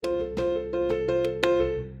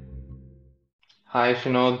Hi,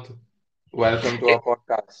 Shinod. Welcome to Hey, our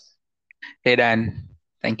podcast. hey Dan,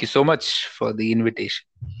 thank you so much for the invitation.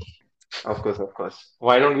 Of course, of course.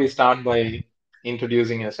 Why don't we start by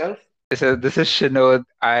introducing yourself? This is Shinod.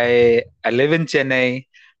 I live in Chennai.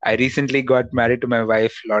 I recently got married to my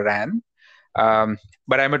wife Lauren. Um,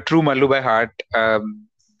 but I'm a true Mallu by heart.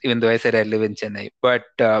 Even though I said I live in Chennai, but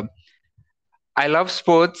I love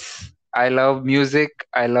sports. I love music.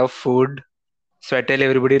 I love food. So I tell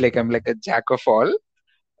everybody like I'm like a jack of all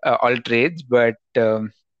trades. But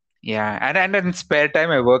yeah, and in spare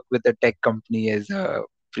time I work with a tech company as a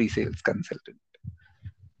pre-sales consultant.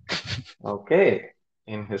 Okay.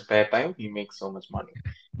 In his spare time, he makes so much money.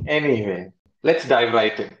 Anyway, let's dive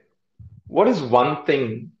right in. What is one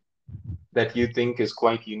thing that you think is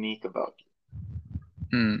quite unique about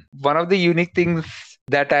One of the unique things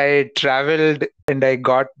that I traveled and I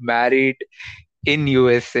got married in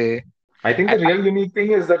USA. you? I think I, the real unique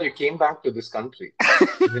thing is that you came back to this country,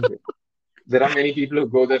 isn't it? There are many people who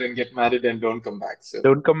go there and get married and don't come back. So,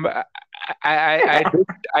 don't come.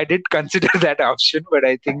 I did consider that option, but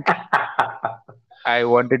I think I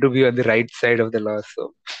wanted to be on the right side of the law.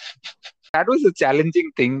 So that was a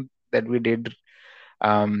challenging thing that we did.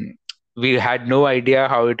 Um, we had no idea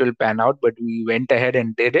how it will pan out, but we went ahead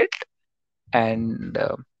and did it. And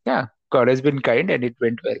yeah, God has been kind, and it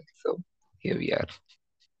went well. So here we are.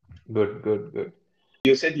 good, good, good.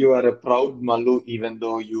 You said you are a proud Malu even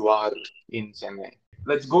though you are in Chennai.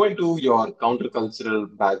 Let's go into your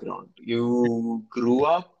countercultural background. You grew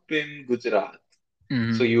up in Gujarat,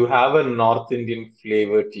 so Mhm. you have a North Indian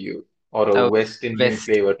flavor to you, or a Oh, West Indian West.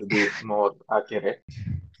 flavor to be more accurate.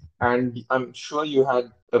 And I'm sure you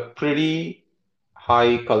had a pretty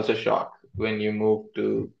high culture shock when you moved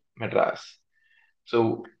to Madras.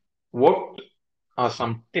 So, what are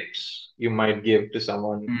some tips you might give to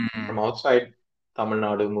someone Mm. from outside Tamil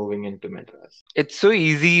Nadu moving into Madras? It's so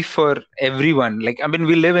easy for everyone. Like, I mean,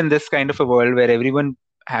 we live in this kind of a world where everyone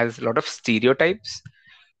has a lot of stereotypes.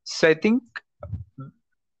 So I think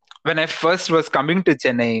when I first was coming to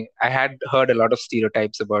Chennai, I had heard a lot of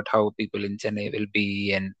stereotypes about how people in Chennai will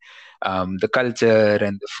be, and the culture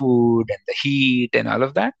and the food and the heat and all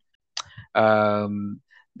of that.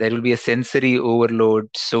 There will be a sensory overload.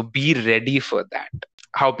 So be ready for that.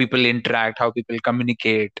 How people interact, how people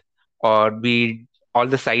communicate, or be all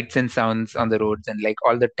the sights and sounds on the roads and like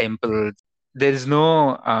all the temples. There's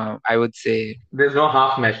no, I would say, There's no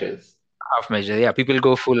half measures. half measure. Yeah, people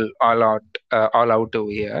go full all out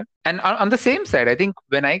over here. And on the same side, I think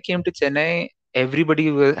when I came to Chennai, everybody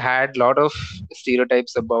had a lot of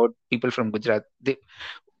stereotypes about people from Gujarat.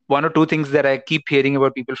 One or two things that I keep hearing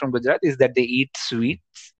about people from Gujarat is that they eat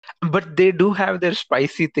sweets, but they do have their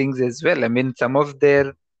spicy things as well. I mean,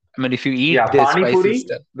 if you eat Yeah, their Pani spicy Puri,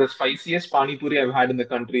 stuff, the spiciest Pani Puri I've had in the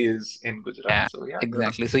country is in Gujarat. yeah, So yeah,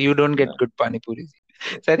 exactly. So you don't yeah. get good pani puris.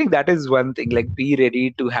 So I think that is one thing. Like, be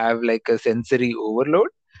ready to have like a sensory overload.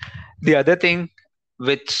 The other thing,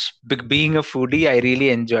 which being a foodie, I really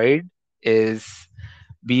enjoyed is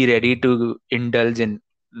be ready to indulge in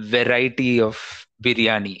variety of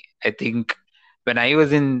biryani. I think when I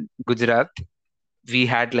was in Gujarat, we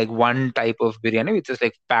had like one type of biryani which is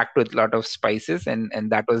like packed with a lot of spices, and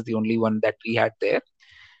that was the only one that we had there.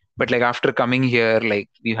 But like after coming here, like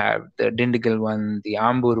we have the Dindigul one, the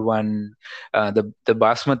Ambur one, the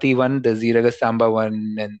Basmati one, the Ziraga Samba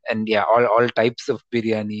one, and yeah, all types of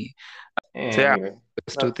biryani. So yeah, Anyway,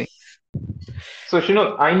 those two things. that's so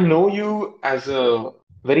Shinu, I know you as a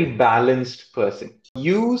very balanced person.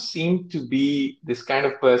 You seem to be this kind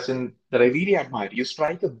of person that I really admire. You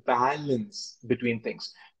strike a balance between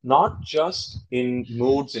things, not just in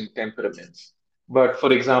moods and temperaments. But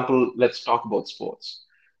for example, let's talk about sports.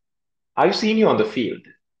 I've seen you on the field,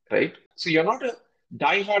 right? So you're not a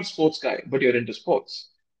die-hard sports guy, but you're into sports,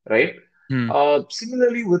 right? Hmm.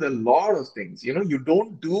 Similarly, with a lot of things, you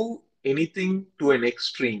don't do anything to an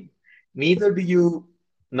extreme. Neither do you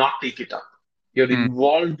not take it up. You're Hmm.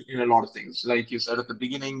 involved in a lot of things. Like you said at the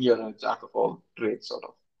beginning, you're a jack of all trades, sort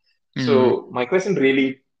of. Hmm. So my question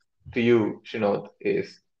really to you, Shinod,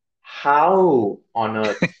 is how on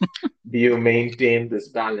earth do you maintain this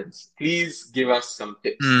balance? Please give us some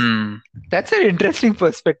tips. Hmm. That's an interesting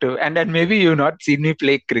perspective. And maybe you've not seen me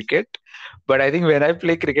play cricket, but I think when I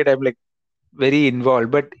play cricket, I'm like very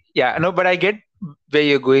involved. But yeah, no, but I get where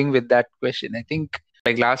you're going with that question. I think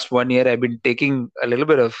like last 1 year, I've been taking a little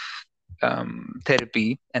bit of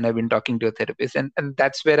therapy, and I've been talking to a therapist, and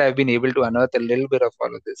that's where I've been able to unearth a little bit of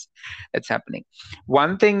all of this that's happening.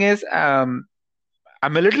 One thing is, I'm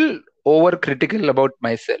a little overcritical about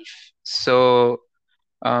myself. So,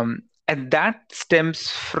 and that stems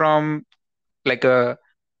from like a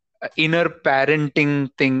inner parenting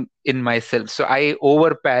thing in myself. So I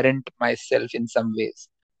over parent myself in some ways.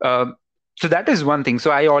 Um, so that is one thing.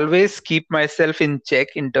 So I always keep myself in check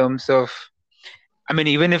in terms of, I mean,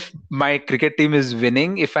 even if my cricket team is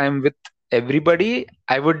winning, if I'm with everybody,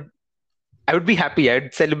 I would be happy.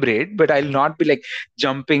 I'd celebrate, but I'll not be like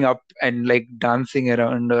jumping up and like dancing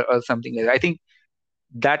around or something like that. I think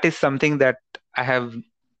that is something that I have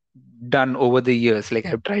done over the years. Like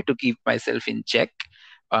I've tried to keep myself in check,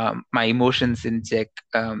 my emotions in check.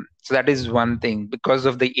 So that is one thing because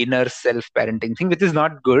of the inner self parenting thing, which is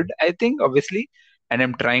not good, I think, obviously, and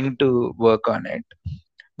I'm trying to work on it.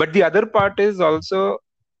 But the other part is also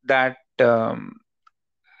that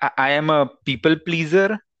I am a people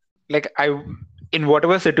pleaser. Like in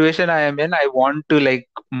whatever situation I am in, I want to like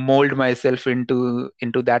mold myself into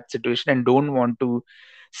that situation and don't want to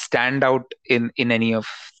stand out in any of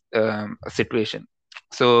a situation.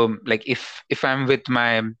 So like if I'm with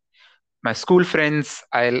my school friends,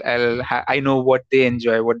 I know what they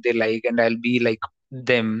enjoy, what they like, and I'll be like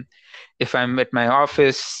them. If I'm at my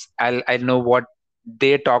office, I'll know what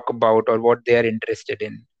they talk about or what they are interested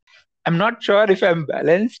in. I'm not sure if I'm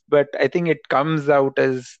balanced, but I think it comes out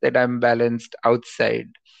as that I'm balanced outside.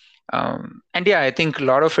 And yeah, I think a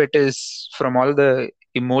lot of it is from all the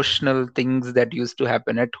emotional things that used to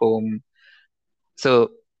happen at home.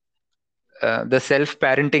 So the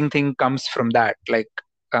self-parenting thing comes from that. Like,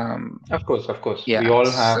 um, Of course. yeah.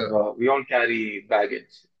 So We all carry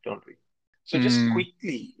baggage, don't we? So just mm,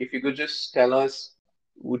 quickly, if you could just tell us,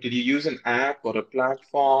 did you use an app or a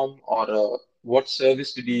platform or what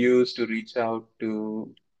service did you use to reach out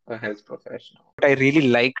to a health professional? I really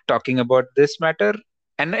like talking about this matter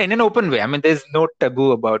and in an open way. I mean, there's no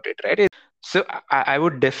taboo about it, right? So I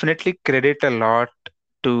would definitely credit a lot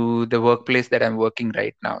to the workplace that I'm working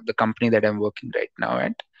right now, the company that I'm working right now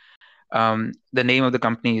at. The name of the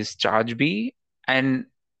company is ChargeBee, and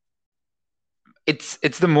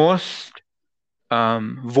it's the most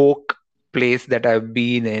woke place that I've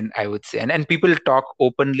been in, I would say. And people talk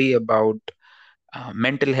openly about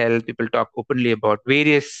mental health. People talk openly about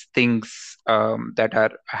various things that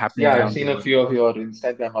are happening Yeah, I've around the seen a world. few of your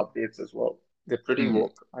Instagram updates as well. They're pretty Mhm.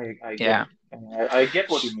 woke. I get Yeah. it. I get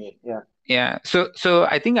what you mean. Yeah. Yeah, so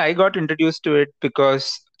I think I got introduced to it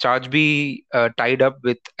because ChargeBee tied up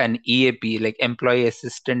with an EAP, like Employee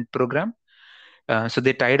Assistant Program. So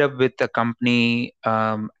they tied up with a company,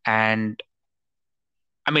 and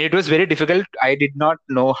I mean, it was very difficult. I did not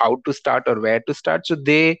know how to start or where to start. So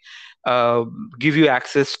they uh, give you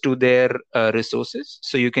access to their resources.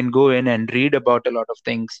 So you can go in and read about a lot of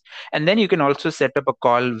things. And then you can also set up a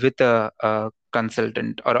call with a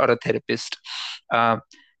consultant or a therapist. Uh,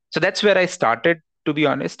 so that's where I started, to be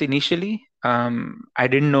honest, initially. I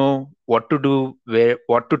didn't know what to do,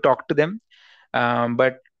 what to talk to them.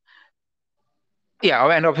 But yeah,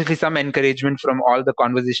 and obviously some encouragement from all the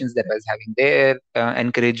conversations that I was having there,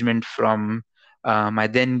 encouragement from my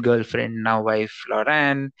then girlfriend, now wife,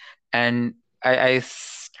 Lauren. And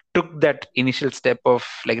took that initial step of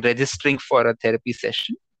like registering for a therapy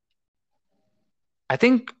session. I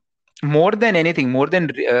think more than anything, more than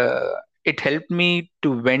it helped me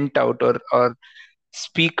to vent out or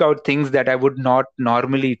speak out things that I would not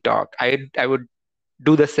normally talk. I would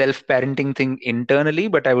do the self parenting thing internally,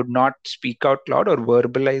 but I would not speak out loud or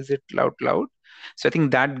verbalize it out loud. So I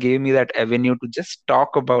think that gave me that avenue to just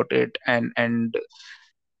talk about it and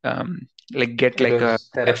um, like get It like a was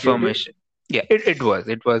therapeutic. affirmation. Yeah, it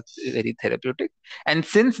was very therapeutic. And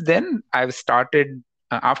since then I've started,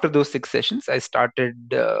 after those 6 sessions I started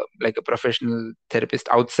like a professional therapist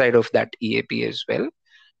outside of that EAP as well.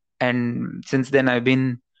 And since then I've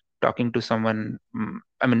been talking to someone,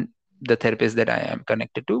 I mean, the therapist that I am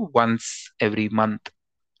connected to, once every month.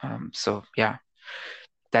 So yeah,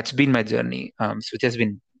 that's been my journey, which has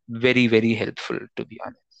been very very helpful, to be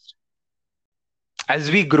honest. As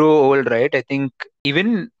we grow old, right, I think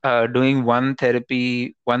even doing one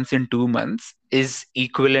therapy once in 2 months is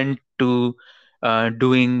equivalent to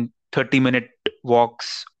doing 30-minute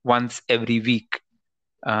walks once every week.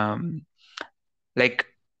 um, like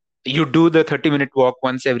you do the 30-minute walk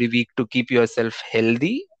once every week to keep yourself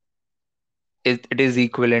healthy. It is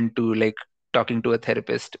equivalent to like talking to a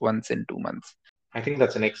therapist once in 2 months. I think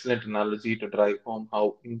that's an excellent analogy to drive home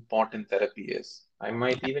how important therapy is. I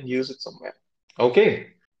might even use it somewhere. Okay.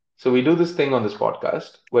 So we do this thing on this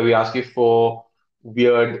podcast where we ask you for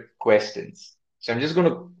weird questions. So I'm just going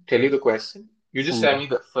to tell you the question. You just tell Ooh, me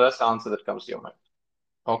the first answer that comes to your mind.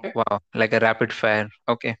 Okay? wow, like a rapid fire.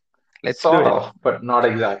 Okay, let's do Sort it. of, but not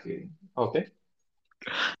exactly. Okay?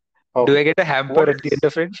 Do Okay. I get a hamper What at the end is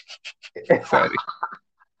of it? Sorry.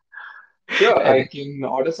 Sure, I I think. can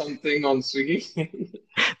order something on Swiggy.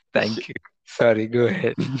 Thank you. Sorry, go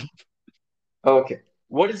ahead. Okay.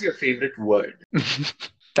 What is your favorite word?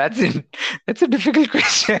 That's in, that's a difficult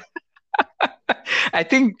question. I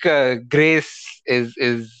think grace is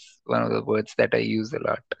one of the words that I use a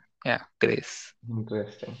lot. Yeah, grace.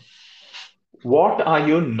 Interesting. What are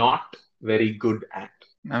you not very good at?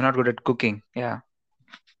 I'm not good at cooking. Yeah.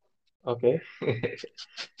 Okay.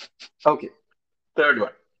 Okay. Third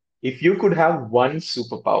one. If you could have one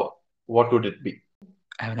superpower, what would it be?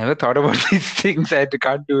 I've never thought about these things. I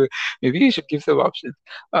can't do it. Maybe you should give some options.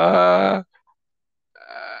 Uh,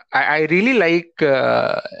 I really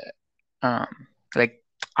um, like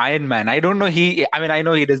Iron Man. I don't know. I mean, I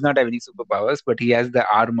know he does not have any superpowers, but he has the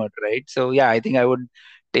armor, right? So yeah, I think I would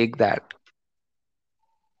take that.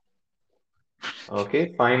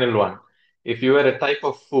 Okay. Final one. If you were a type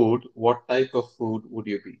of food, what type of food would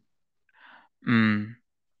you be? Mm.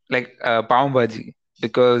 Like pav bhaji,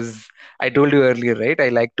 because I told you earlier, right? I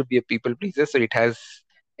like to be a people pleaser, so it has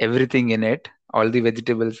everything in it, all the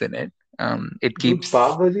vegetables in it. It Dude, keeps.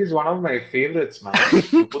 pav bhaji is one of my favorites, man.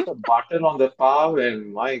 You put the butter on the pav,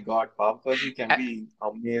 and my God, pav bhaji can be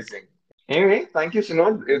amazing. Anyway, thank you,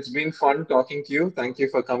 Sinod. It's been fun talking to you. Thank you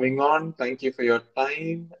for coming on. Thank you for your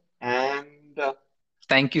time, and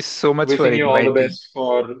Thank you so much for wishing you all the inviting. best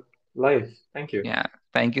for life. Thank you. Yeah,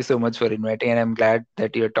 thank you so much for inviting, and I'm glad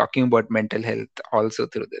that you're talking about mental health also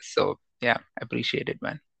through this. So yeah, appreciate it,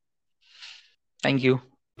 man. Thank you.